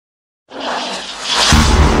Got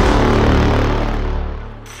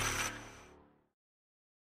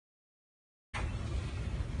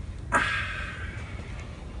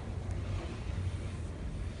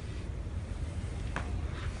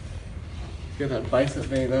that bicep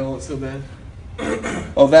thing, that won't so bad.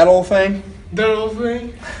 Oh, that old thing? That old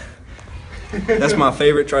thing? That's my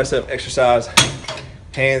favorite tricep exercise,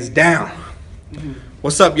 hands down.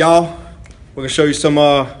 What's up, y'all? We're gonna show you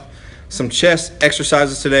some chest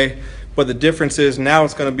exercises today, but the difference is now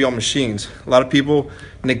it's gonna be on machines. A lot of people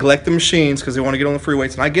neglect the machines because they want to get on the free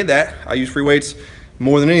weights, and I get that. I use free weights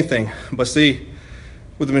more than anything, but see,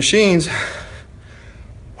 with the machines,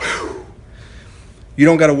 you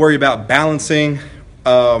don't got to worry about balancing.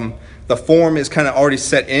 The form is kind of already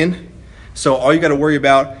set in, so all you got to worry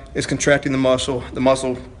about is contracting the muscle,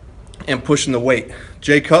 and pushing the weight.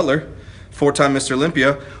 Jay Cutler, 4-time Mr.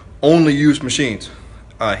 Olympia, only used machines.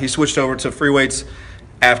 He switched over to free weights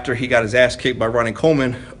after he got his ass kicked by Ronnie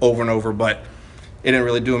Coleman over and over, but it didn't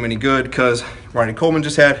really do him any good because Ronnie Coleman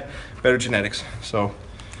just had better genetics. So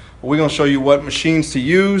we're gonna show you what machines to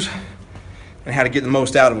use and how to get the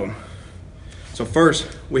most out of them. So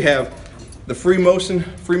first, we have the free motion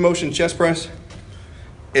chest press.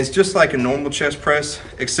 It's just like a normal chest press,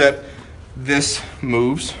 except this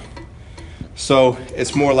moves. So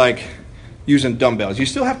it's more like using dumbbells. You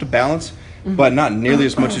still have to balance, but not nearly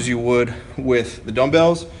as much as you would with the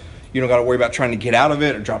dumbbells. You don't gotta worry about trying to get out of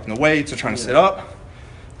it or dropping the weights or trying to sit up.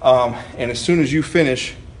 And as soon as you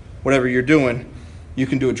finish whatever you're doing, you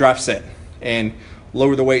can do a drop set and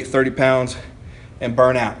lower the weight 30 pounds and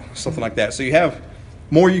burn out, something like that. So you have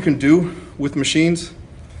more you can do with machines.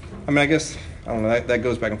 I mean, I guess, I don't know, that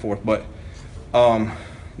goes back and forth, but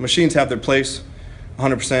machines have their place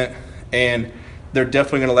 100%, and they're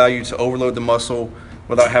definitely gonna allow you to overload the muscle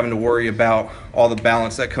without having to worry about all the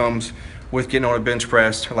balance that comes with getting on a bench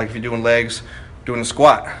press, like if you're doing legs, doing a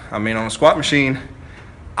squat. I mean, on a squat machine,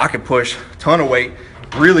 I could push a ton of weight,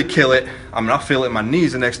 really kill it. I mean, I'll feel it in my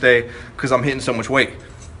knees the next day because I'm hitting so much weight.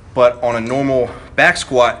 But on a normal back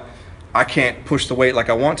squat, I can't push the weight like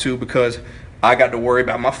I want to because I got to worry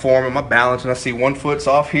about my form and my balance, and I see one foot's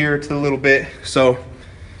off here to a little bit. So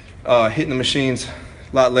hitting the machine's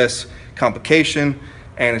a lot less complication,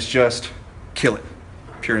 and it's just kill it,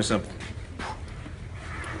 pure and simple.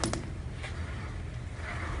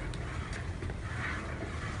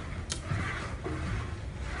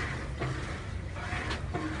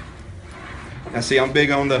 Now see, I'm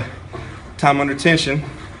big on the time under tension.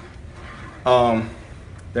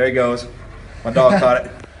 There he goes. My dog caught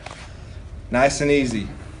it. Nice and easy.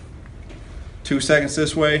 2 seconds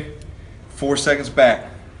this way, 4 seconds back.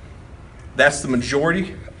 That's the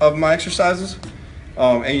majority of my exercises.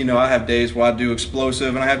 And you know, I have days where I do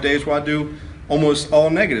explosive and I have days where I do almost all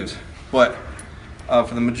negatives. But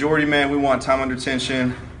for the majority, man, we want time under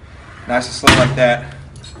tension, nice and slow like that.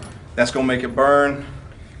 That's gonna make it burn,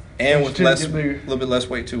 and with less, a little bit less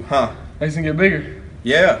weight too, huh? Nice and get bigger.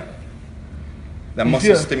 Yeah. That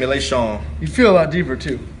muscle stimulation. You feel a lot deeper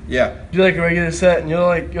too. Yeah. Do like a regular set, and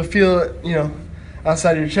you'll feel it, you know,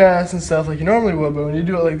 outside your chest and stuff like you normally would. But when you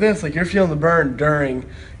do it like this, like you're feeling the burn during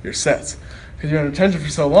your sets because you're under tension for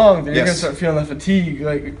so long that you're gonna start feeling that fatigue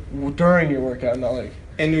like during your workout, not like.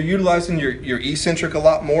 And you're utilizing your eccentric a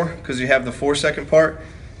lot more because you have the 4 second part,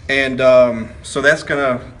 and so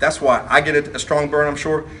that's why I get a strong burn, I'm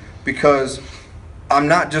sure, because I'm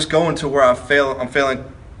not just going to where I'm failing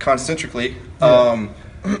concentrically. I'm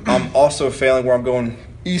also failing where I'm going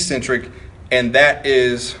eccentric, and that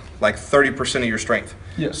is like 30% of your strength.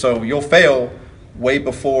 Yeah. So you'll fail way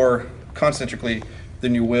before concentrically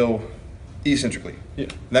than you will eccentrically. Yeah.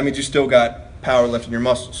 That means you still got power left in your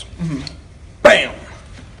muscles. Bam!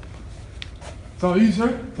 It's all you,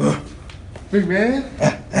 sir. Big man.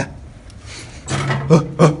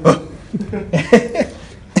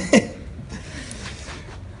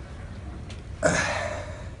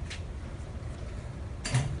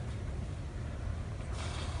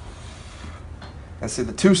 That's it.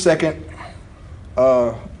 The 2 second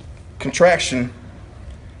contraction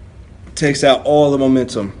takes out all the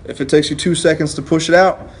momentum. If it takes you 2 seconds to push it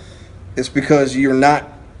out, it's because you're not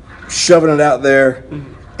shoving it out there.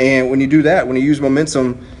 And when you do that, when you use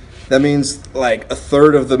momentum, that means like a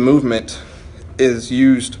third of the movement is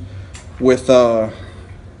used with, you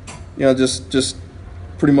know, just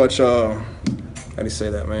pretty much, how do you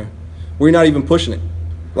say that, man? Where you're not even pushing it.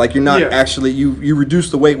 Like you're not actually, you reduce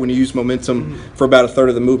the weight when you use momentum for about a third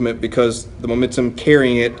of the movement because the momentum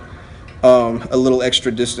carrying it a little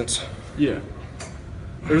extra distance. Yeah.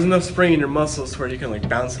 There's enough spring in your muscles where you can like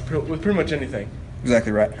bounce with pretty much anything.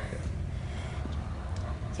 Exactly right.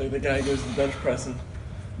 It's like the guy who goes to the bench press and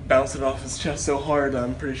bounce it off his chest so hard that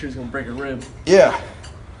I'm pretty sure he's gonna break a rib. Yeah.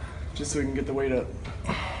 Just so we can get the weight up.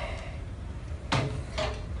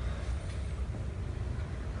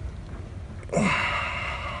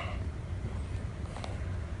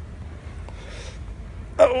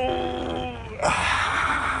 Oh.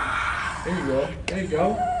 There you go. There you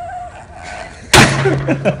go.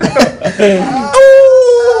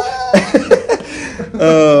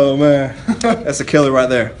 Oh man, that's a killer right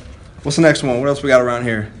there. What's the next one? What else we got around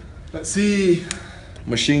here? Let's see.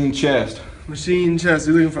 Machine chest. Machine chest.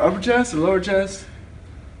 You looking for upper chest or lower chest?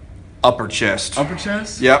 Upper chest. Upper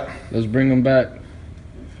chest? Yep. Let's bring them back.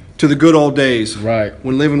 To the good old days. Right.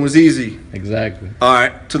 When living was easy. Exactly. All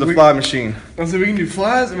right. To the fly machine. And so we can do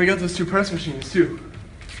flies, and we got those 2 press machines too.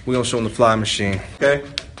 We're gonna show them the fly machine. Okay.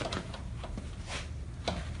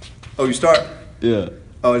 Oh, you start? Yeah.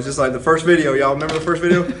 Oh, it's just like the first video. Y'all remember the first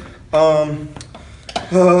video?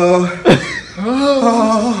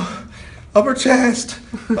 Upper chest.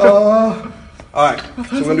 All right, so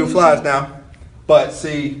we're gonna do flies now. But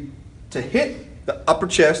see, to hit the upper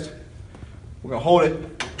chest, we're gonna hold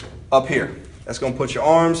it up here. That's gonna put your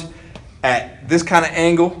arms at this kind of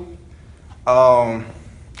angle. So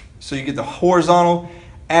you get the horizontal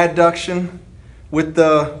adduction with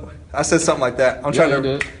the, I said something like that. I'm trying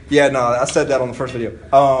to, yeah, no, I said that on the first video.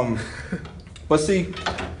 But see,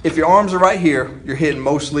 if your arms are right here, you're hitting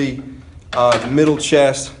mostly middle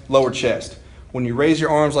chest, lower chest. When you raise your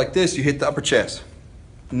arms like this, you hit the upper chest.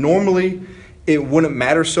 Normally, it wouldn't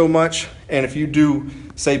matter so much. And if you do,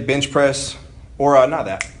 say, bench press, or not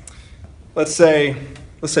that. Let's say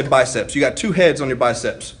biceps. You got 2 heads on your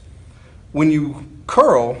biceps. When you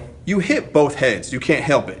curl, you hit both heads. You can't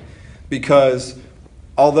help it. Because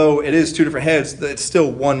although it is 2 different heads, it's still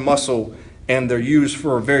one muscle, and they're used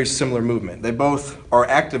for a very similar movement. They both are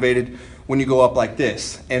activated when you go up like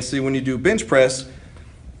this. And see, when you do bench press,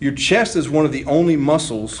 your chest is one of the only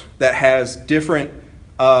muscles that has different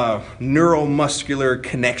neuromuscular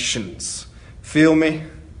connections. Feel me?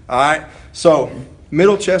 All right. So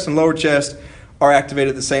middle chest and lower chest are activated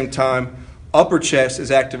at the same time. Upper chest is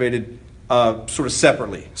activated sort of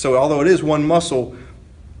separately. So although it is one muscle,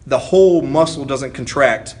 the whole muscle doesn't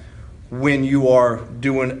contract when you are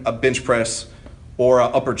doing a bench press or a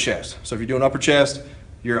upper chest. So if you're doing upper chest,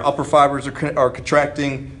 your upper fibers are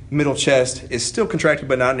contracting, middle chest is still contracting,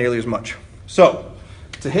 but not nearly as much. So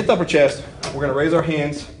to hit the upper chest, we're gonna raise our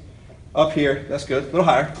hands up here. That's good, a little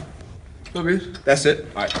higher. Okay. That's it,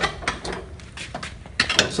 all right.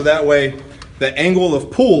 So that way, the angle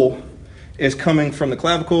of pull is coming from the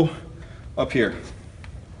clavicle up here.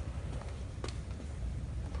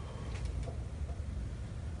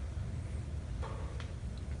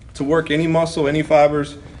 To work any muscle, any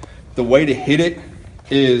fibers, the way to hit it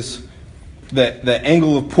is that the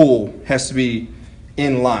angle of pull has to be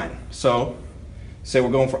in line. So, say we're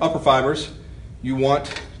going for upper fibers, you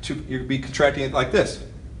be contracting it like this.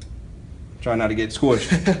 Try not to get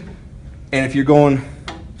squished. And if you're going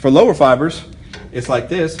for lower fibers, it's like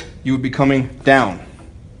this. You would be coming down.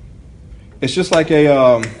 It's just like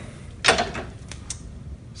a,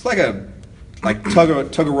 tug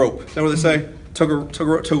of rope. Is that what they say? Tug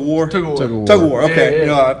of war. Okay. Yeah. You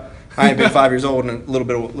know, I ain't been 5 years old in a little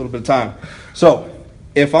bit of time. So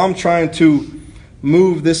if I'm trying to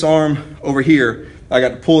move this arm over here, I got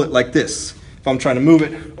to pull it like this. If I'm trying to move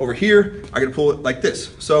it over here, I got to pull it like this.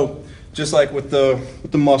 So just like with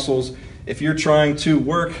the muscles, if you're trying to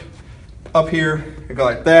work up here, you go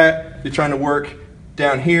like that. You're trying to work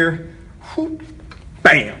down here, whoop,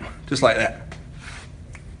 bam, just like that.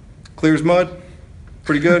 Clear as mud.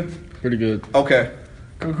 Pretty good. Pretty good. Okay.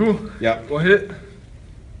 Cool. Yeah. Want to hit it?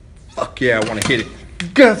 Fuck yeah, I want to hit it. You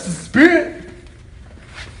got some spirit.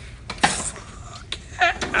 Fuck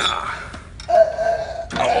yeah.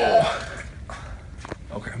 Oh.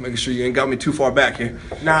 Okay, making sure you ain't got me too far back here.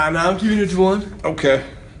 Nah, I'm keeping it to 1. Okay.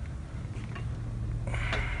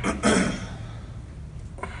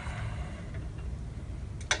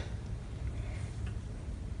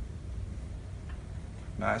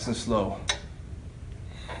 Nice and slow.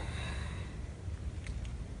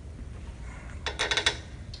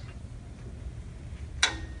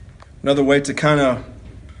 Another way to kind of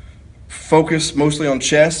focus mostly on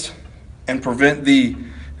chest and prevent the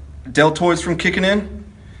deltoids from kicking in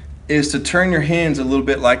is to turn your hands a little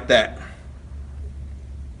bit like that.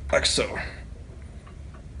 Like so.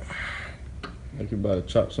 Like you're about to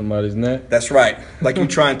chop somebody's neck? That's right. Like you're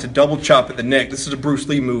trying to double chop at the neck. This is a Bruce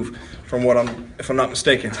Lee move if I'm not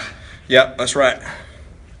mistaken. Yep, that's right.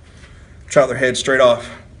 Chop their head straight off.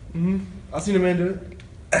 Mm-hmm. I've seen a man do it.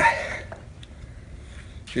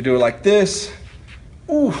 You do it like this.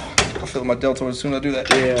 Ooh. I feel my deltoid as soon as I do that.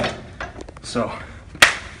 Yeah. So.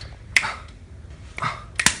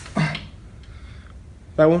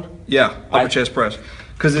 That one? Yeah, upper chest press.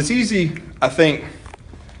 Because it's easy, I think,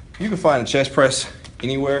 you can find a chest press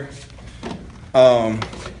anywhere.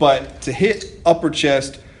 But to hit upper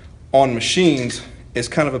chest on machines is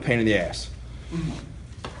kind of a pain in the ass.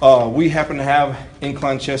 We happen to have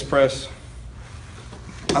incline chest press.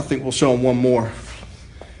 I think we'll show them one more.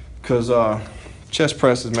 Because chest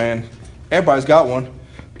presses, man, everybody's got one,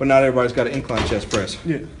 but not everybody's got an incline chest press.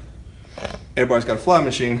 Yeah. Everybody's got a fly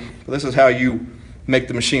machine, but this is how you make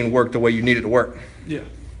the machine work the way you need it to work. Yeah.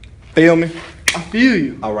 Feel me? I feel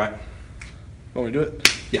you. All right. Want me to do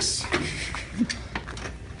it? Yes.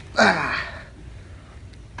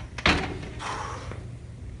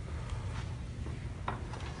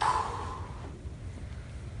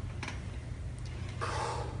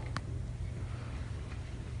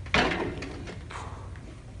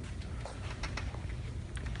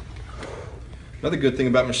 Another good thing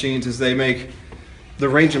about machines is they make the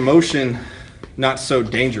range of motion not so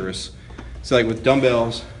dangerous. So like with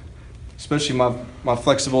dumbbells, especially my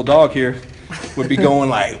flexible dog here would be going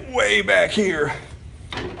like way back here.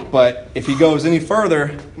 But if he goes any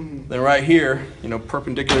further than right here, you know,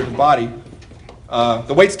 perpendicular to the body,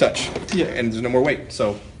 the weights touch. Yeah. And there's no more weight.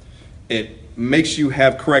 So it makes you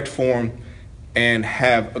have correct form and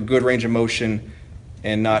have a good range of motion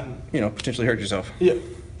and not, you know, potentially hurt yourself. Yeah.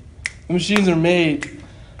 The machines are made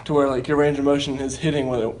to where like your range of motion is hitting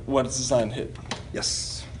what it's designed to hit.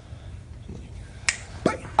 Yes.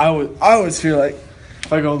 I always feel like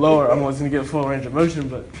if I go lower, I'm always gonna get a full range of motion,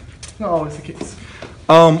 but it's not always the case.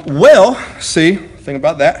 Well, see, the thing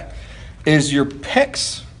about that is your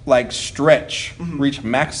pecs like stretch, reach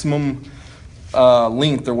maximum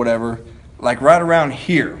length or whatever, like right around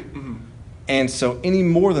here. And so any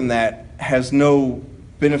more than that has no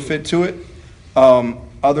benefit to it,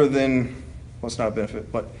 other than, well, it's not a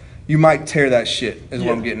benefit, but you might tear that shit is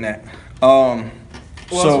what I'm getting at. Well,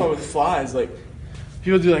 that's why with flies, like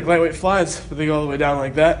people do like lightweight flies, but they go all the way down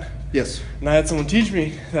like that. Yes. And I had someone teach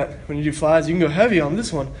me that when you do flies, you can go heavy on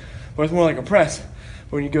this one, but it's more like a press.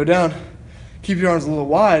 But when you go down, keep your arms a little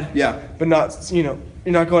wide. Yeah. But not, you know,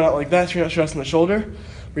 you're not going out like that, so you're not stressing the shoulder.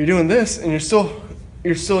 But you're doing this, and you're still,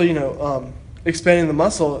 you know, expanding the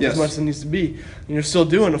muscle as much as it needs to be. And you're still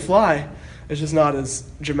doing a fly. It's just not as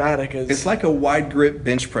dramatic as. It's like a wide grip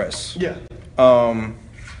bench press. Yeah.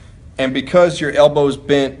 And because your elbow's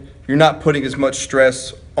bent, you're not putting as much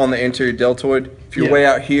stress on the anterior deltoid. If you're way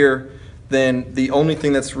out here, then the only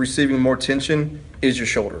thing that's receiving more tension is your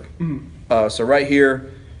shoulder. So right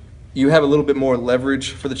here, you have a little bit more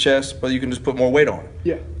leverage for the chest, but you can just put more weight on.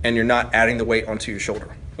 Yeah. And you're not adding the weight onto your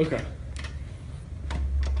shoulder. Okay.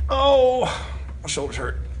 Oh, my shoulders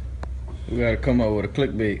hurt. We gotta come up with a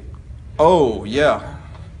clickbait. Oh, yeah.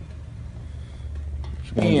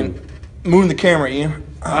 Ian, move the camera, Ian.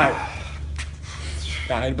 All right.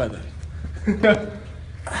 I ain't about that.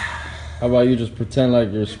 How about you just pretend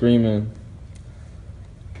like you're screaming?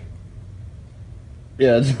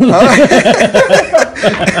 Yeah. That's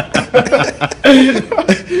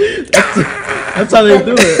how they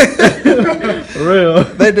do it. For real.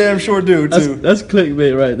 They damn sure do, too. That's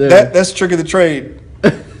clickbait right there. That's trick of the trade.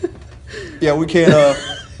 Yeah, we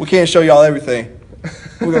can't show y'all everything.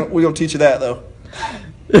 We're gonna teach you that though.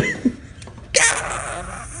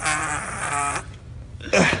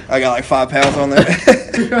 I got like 5 pounds on there.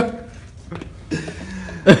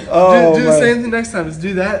 Oh, do the same thing next time. Just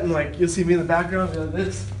do that, and like you'll see me in the background like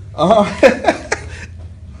this.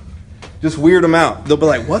 Just weird them out. They'll be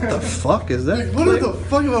like, "What the fuck is that?" Like, what the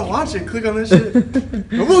fuck am I watching? Click on this shit.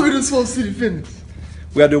 I'm welcome to Swole City Fitness.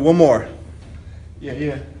 We gotta do one more.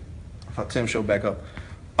 Yeah. I'll Tim show back up.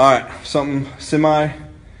 All right, something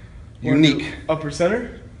semi-unique. Upper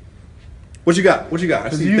center. What you got? I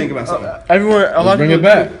see you think about something. Everywhere. Let's bring it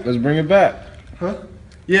back. Let's bring it back. Huh?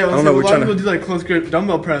 Yeah, I don't know. A lot of people do like close grip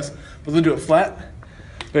dumbbell press, but they'll do it flat.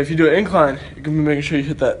 But if you do it incline, you're gonna be making sure you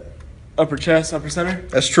hit that upper chest, upper center.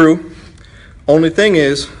 That's true. Only thing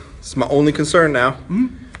is, it's my only concern now.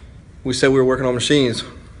 We said we were working on machines.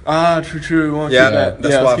 True. We won't Yeah, keep that.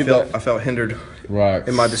 that's why I felt hindered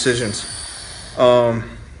in my decisions.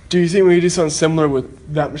 Do you think we could do something similar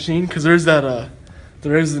with that machine? Because there is the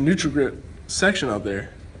neutral grip section up there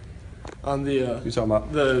on the You talking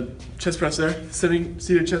about the chest press there,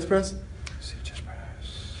 seated chest press.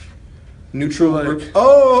 neutral like, grip?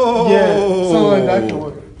 Oh, yeah, something like that can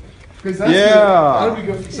work. That'll be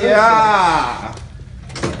good for center. Yeah,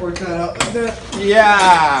 Work that out like that.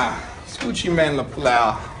 yeah. Scoochie man la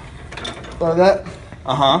plow. Like that.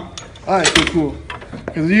 Uh huh. All right, cool.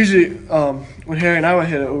 Because usually, when Harry and I would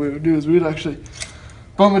hit it, what we would do is we would actually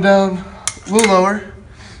bump it down a little lower.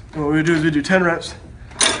 And what we would do is we'd do 10 reps.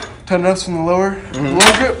 10 reps from the lower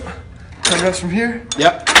grip, 10 reps from here.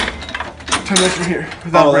 Yep. 10 reps from here.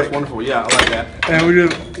 Oh, that's wonderful. Yeah, I like that. And we do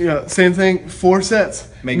same thing, 4 sets.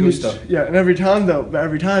 Me gusta. Yeah, and every time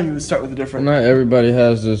you would start with a different. Not everybody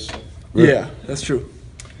has this. Yeah, that's true.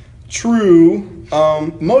 True.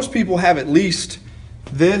 Most people have at least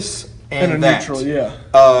this and a that. neutral,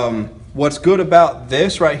 yeah. What's good about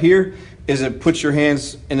this right here is it puts your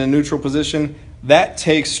hands in a neutral position. That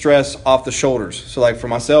takes stress off the shoulders. So like for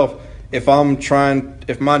myself, if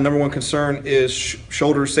my number one concern is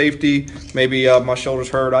shoulder safety, maybe my shoulders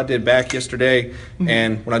hurt. I did back yesterday,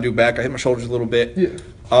 and when I do back, I hit my shoulders a little bit. Yeah.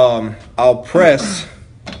 I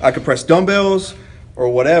could press dumbbells or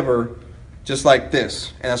whatever, just like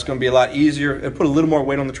this, and that's going to be a lot easier. It'll put a little more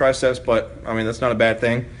weight on the triceps, but I mean that's not a bad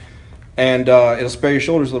thing, and it'll spare your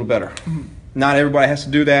shoulders a little better. Not everybody has to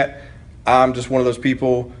do that. I'm just one of those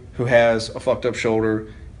people who has a fucked up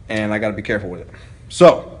shoulder, and I got to be careful with it.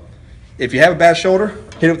 So, if you have a bad shoulder,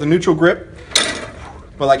 hit it with a neutral grip.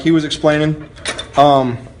 But like he was explaining,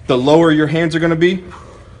 the lower your hands are going to be,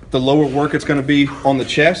 the lower work it's going to be on the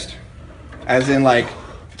chest, as in like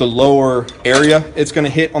the lower area it's going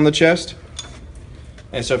to hit on the chest.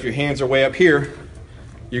 And so if your hands are way up here,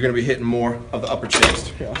 you're going to be hitting more of the upper chest.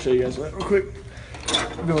 Here, I'll show you guys that real quick.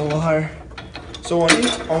 Go a little higher. So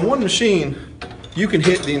on one machine, you can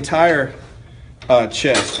hit the entire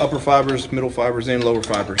chest, upper fibers, middle fibers, and lower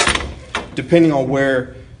fibers, depending on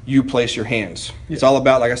where you place your hands. Yeah. It's all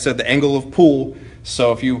about, like I said, the angle of pull.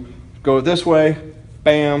 So if you go this way,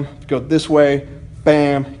 bam, go this way,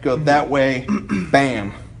 bam, go that way,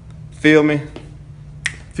 bam. Feel me?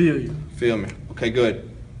 Feel you. Feel me. Okay, good.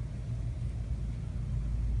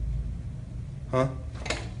 Huh?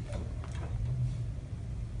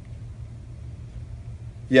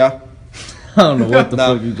 Yeah? I don't know what the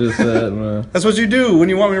fuck you just said, man. That's what you do when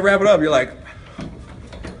you want me to wrap it up. You're like,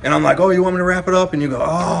 and I'm like, oh, you want me to wrap it up? And you go,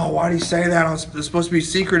 oh, why do you say that? It's supposed to be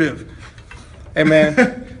secretive. Hey,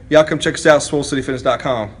 man, y'all come check us out,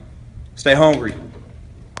 SwoleCityFitness.com. Stay hungry.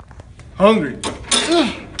 Hungry.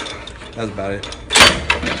 That's about it.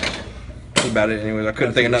 That's about it anyways. I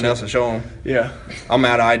couldn't think of nothing else to show them. Yeah. I'm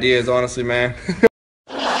out of ideas, honestly, man.